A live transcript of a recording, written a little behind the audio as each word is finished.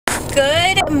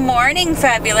Good morning,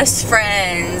 fabulous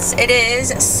friends. It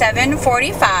is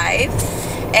 7:45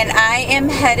 and I am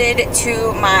headed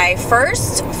to my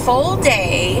first full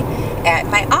day at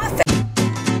my office.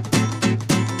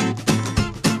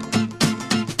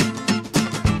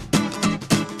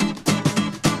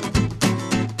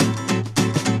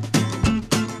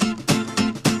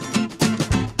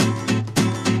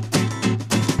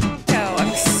 So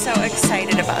I'm so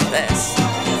excited about this.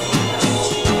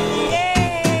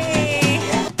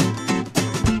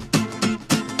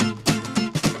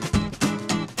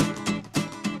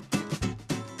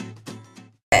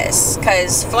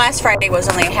 Because last Friday was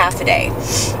only a half a day.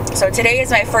 So today is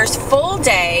my first full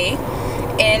day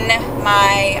in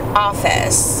my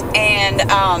office, and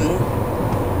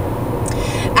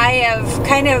I have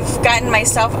kind of gotten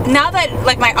myself, now that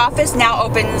like my office now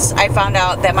opens, I found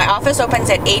out that my office opens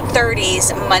at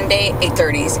 8:30 Monday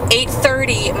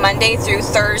through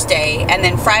Thursday, and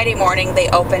then Friday morning they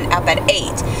open up at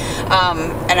 8.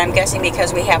 And I'm guessing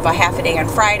because we have a half a day on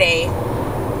Friday,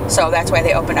 so that's why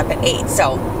they open up at 8.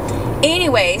 So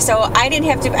anyway, so I don't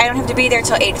have to be there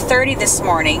till 8:30 this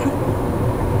morning,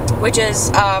 which is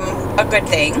a good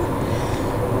thing.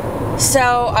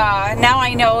 So now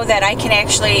I know that I can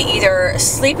actually either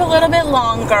sleep a little bit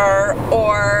longer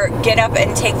or get up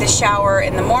and take the shower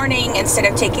in the morning instead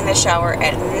of taking the shower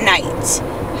at night.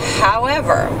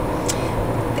 However,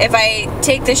 if I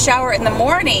take the shower in the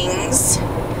mornings,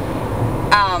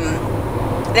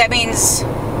 that means,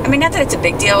 I mean, not that it's a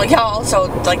big deal, y'all, so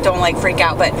like don't like freak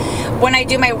out, but when I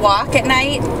do my walk at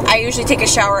night, I usually take a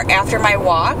shower after my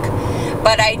walk,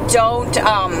 but I don't,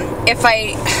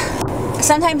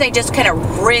 sometimes I just kind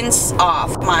of rinse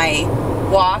off my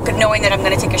walk knowing that I'm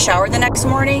going to take a shower the next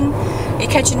morning. Are you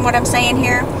catching what I'm saying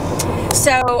here?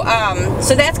 So,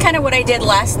 so that's kind of what I did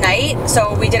last night.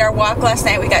 So we did our walk last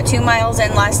night. We got 2 miles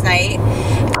in last night,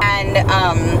 and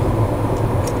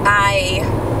I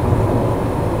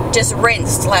just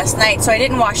rinsed last night, so I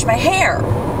didn't wash my hair.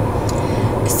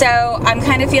 So I'm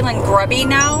kind of feeling grubby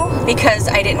now because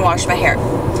I didn't wash my hair.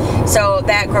 So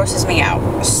that grosses me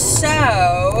out.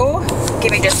 So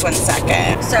give me just 1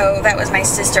 second. So that was my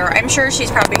sister. I'm sure she's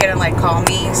probably gonna like call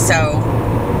me, so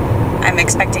I'm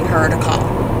expecting her to call.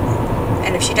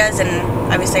 And if she does, then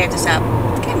obviously I have to stop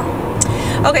the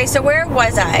camera. Okay, so where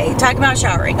was I? Talking about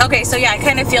showering. Okay, so yeah, I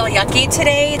kind of feel yucky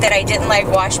today that I didn't like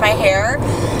wash my hair.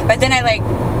 But then I like,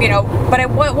 you know, but I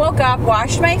woke up,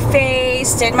 washed my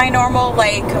face, did my normal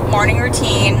like morning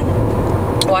routine,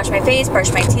 washed my face,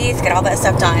 brushed my teeth, get all that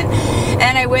stuff done.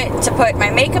 And I went to put my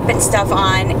makeup and stuff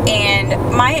on, and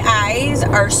my eyes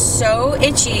are so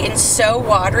itchy and so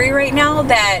watery right now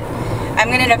that I'm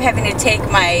gonna end up having to take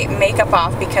my makeup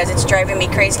off because it's driving me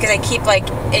crazy, because I keep like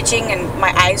itching and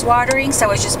my eyes watering,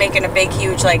 so it's just making a big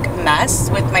huge like mess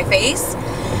with my face.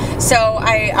 So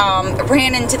I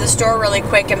ran into the store really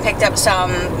quick and picked up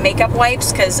some makeup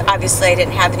wipes because obviously I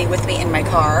didn't have any with me in my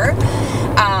car.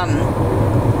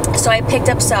 So I picked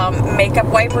up some makeup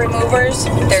wipe removers.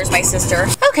 There's my sister.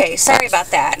 Okay, sorry about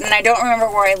that. And I don't remember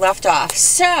where I left off.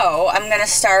 So I'm going to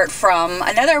start from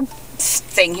another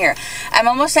thing here. I'm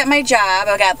almost at my job.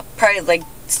 I got probably like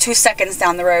 2 seconds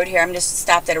down the road here. I'm just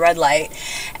stopped at a red light.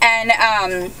 And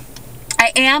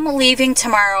I am leaving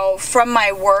tomorrow from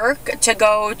my work to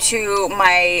go to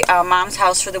my mom's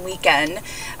house for the weekend.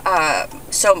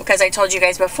 So, because I told you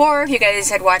guys before, if you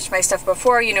guys had watched my stuff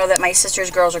before, you know that my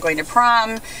sister's girls are going to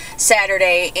prom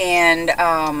Saturday, and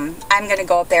I'm going to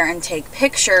go up there and take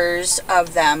pictures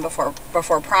of them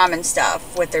before prom and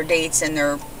stuff with their dates and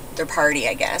their party,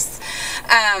 I guess.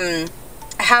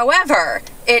 However,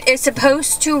 it is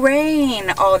supposed to rain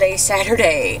all day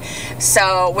Saturday,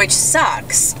 so, which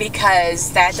sucks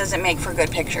because that doesn't make for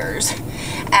good pictures.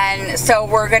 And so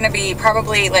we're going to be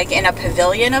probably like in a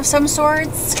pavilion of some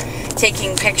sorts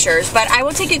taking pictures, but I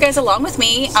will take you guys along with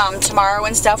me tomorrow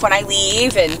and stuff when I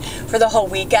leave, and for the whole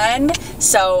weekend,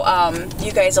 so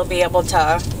you guys will be able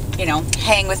to, you know,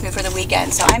 hang with me for the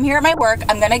weekend. So I'm here at my work.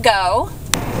 I'm going to go.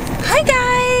 Hi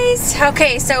guys!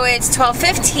 Okay, so it's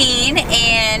 12:15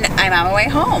 and I'm on my way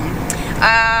home.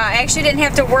 I actually didn't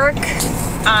have to work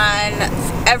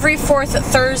on every 4th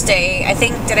Thursday. I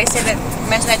think, did I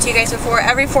mention that to you guys before?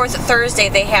 Every 4th Thursday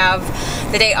they have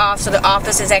the day off, so the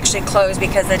office is actually closed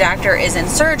because the doctor is in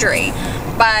surgery.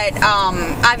 But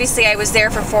obviously I was there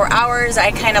for 4 hours.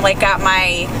 I kind of like got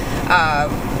my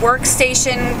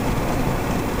workstation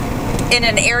in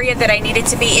an area that I needed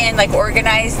to be in, like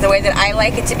organized the way that I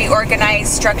like it to be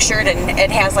organized, structured, and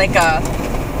it has like a,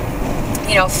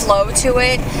 you know, flow to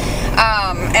it.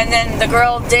 And then the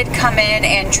girl did come in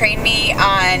and train me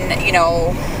on, you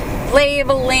know,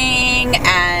 labeling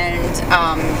and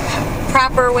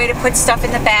proper way to put stuff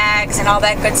in the bags and all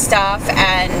that good stuff,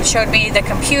 and showed me the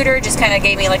computer, just kind of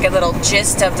gave me like a little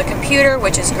gist of the computer,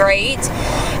 which is great.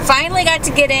 Finally got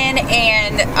to get in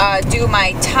and do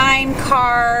my time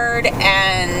card,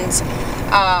 and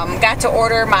got to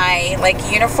order my like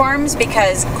uniforms,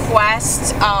 because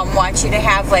Quest wants you to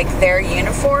have like their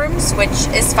uniforms, which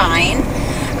is fine.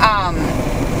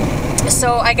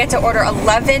 So I get to order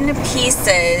 11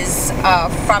 pieces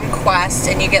from Quest,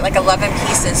 and you get like 11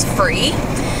 pieces free.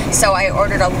 So I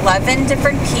ordered 11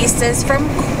 different pieces from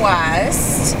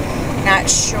Quest. Not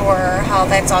sure how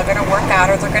that's all going to work out,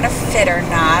 or they're going to fit or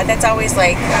not. That's always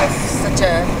like such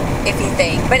a iffy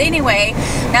thing. But anyway,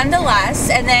 nonetheless,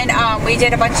 and then we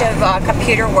did a bunch of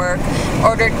computer work,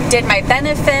 did my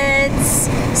benefits,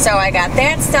 so I got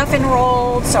that stuff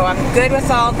enrolled, so I'm good with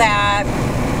all that.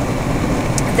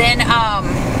 Then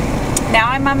now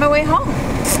I'm on my way home,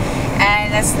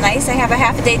 and that's nice. I have a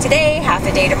half a day today, half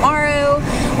a day tomorrow,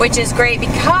 which is great,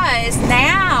 because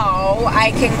now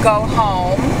I can go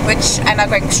home, which I'm not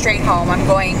going straight home. I'm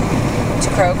going to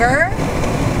Kroger,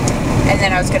 and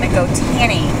then I was going to go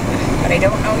tanning, but I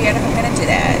don't know yet if I'm going to do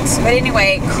that. But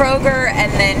anyway, Kroger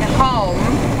and then home,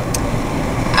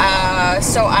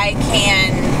 so I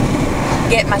can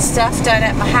get my stuff done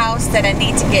at my house that I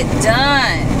need to get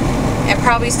done, and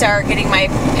probably start getting my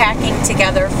packing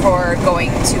together for going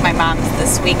to my mom's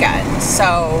this weekend.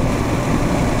 So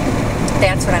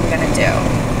that's what I'm going to do.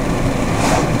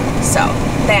 So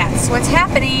that's what's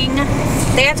happening.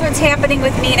 That's what's happening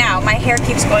with me now. My hair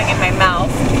keeps going in my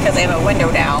mouth because I have a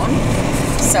window down.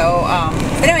 So,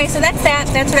 but anyway, so that's that.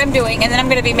 That's what I'm doing. And then I'm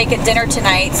going to be making dinner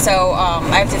tonight. So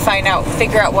I have to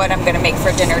figure out what I'm going to make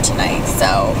for dinner tonight.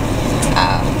 So,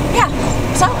 yeah.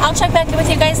 So I'll check back in with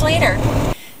you guys later.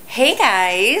 Hey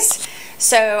guys.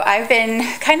 So I've been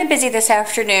kind of busy this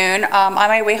afternoon. On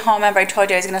my way home, remember I told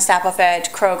you I was going to stop off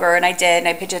at Kroger, and I did. And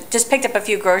I just picked up a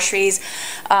few groceries,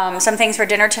 some things for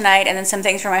dinner tonight, and then some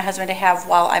things for my husband to have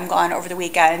while I'm gone over the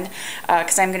weekend,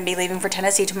 because I'm going to be leaving for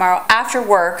Tennessee tomorrow after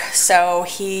work. So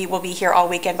he will be here all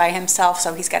weekend by himself,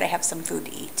 so he's got to have some food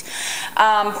to eat.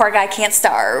 Poor guy can't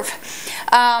starve.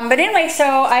 But anyway, so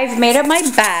I've made up my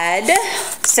bed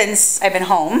since I've been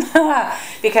home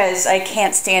because I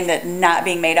can't stand it not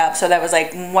being made up. So that was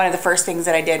like one of the first things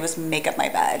that I did, was make up my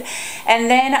bed. And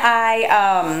then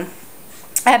I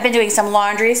have been doing some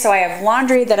laundry. So I have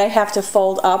laundry that I have to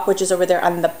fold up, which is over there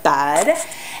on the bed.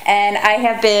 And I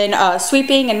have been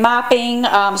sweeping and mopping,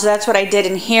 so that's what I did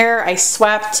in here. I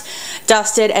swept,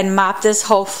 dusted, and mopped this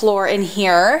whole floor in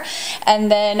here.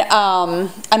 And then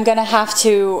I'm gonna have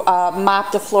to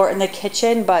mop the floor in the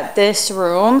kitchen, but this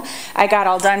room I got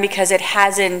all done because it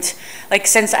hasn't, like,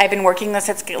 since I've been working this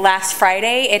last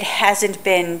Friday, it hasn't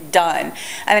been done.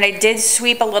 I mean, I did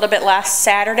sweep a little bit last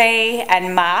Saturday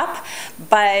and mop,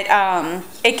 but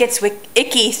it gets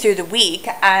icky through the week,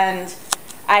 and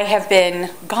I have been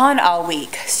gone all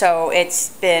week, so it's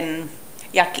been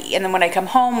yucky. And then when I come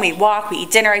home, we walk, we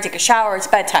eat dinner, I take a shower, it's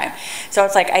bedtime. So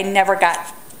it's like I never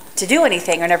got to do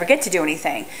anything, or never get to do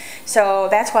anything. So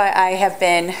that's why I have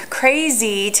been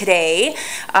crazy today,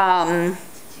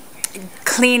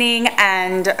 cleaning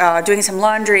and doing some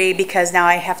laundry, because now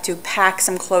I have to pack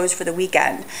some clothes for the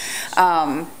weekend.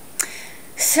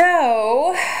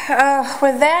 So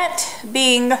with that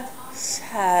being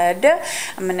said,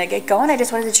 I'm gonna get going. I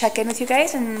just wanted to check in with you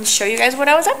guys and show you guys what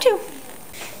I was up to.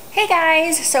 Hey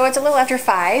guys, so it's a little after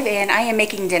 5 and I am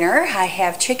making dinner. I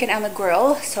have chicken on the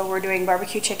grill, so we're doing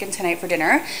barbecue chicken tonight for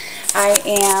dinner. I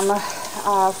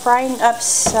am frying up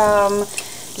some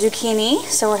zucchini,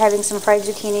 so we're having some fried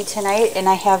zucchini tonight, and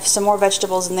I have some more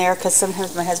vegetables in there because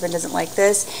sometimes my husband doesn't like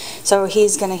this, so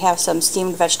he's going to have some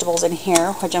steamed vegetables in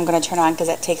here, which I'm going to turn on because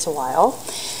that takes a while.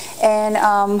 And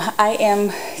I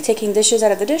am taking dishes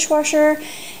out of the dishwasher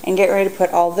and getting ready to put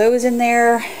all those in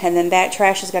there, and then that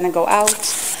trash is going to go out.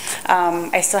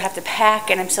 I still have to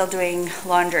pack, and I'm still doing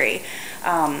laundry.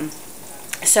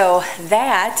 So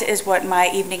that is what my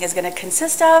evening is going to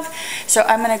consist of. So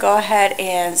I'm going to go ahead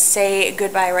and say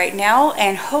goodbye right now,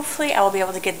 and hopefully I will be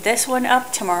able to get this one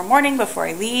up tomorrow morning before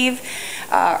I leave,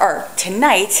 or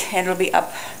tonight, and it'll be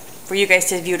up for you guys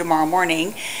to view tomorrow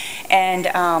morning. And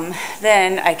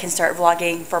then I can start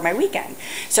vlogging for my weekend.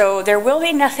 So there will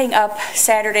be nothing up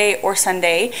Saturday or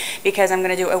Sunday because I'm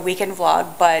going to do a weekend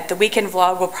vlog, but the weekend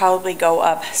vlog will probably go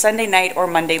up Sunday night or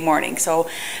Monday morning. So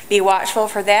be watchful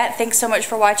for that. Thanks so much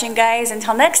for watching, guys.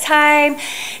 Until next time,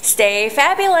 stay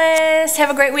fabulous. Have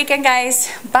a great weekend, guys.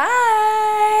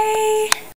 Bye.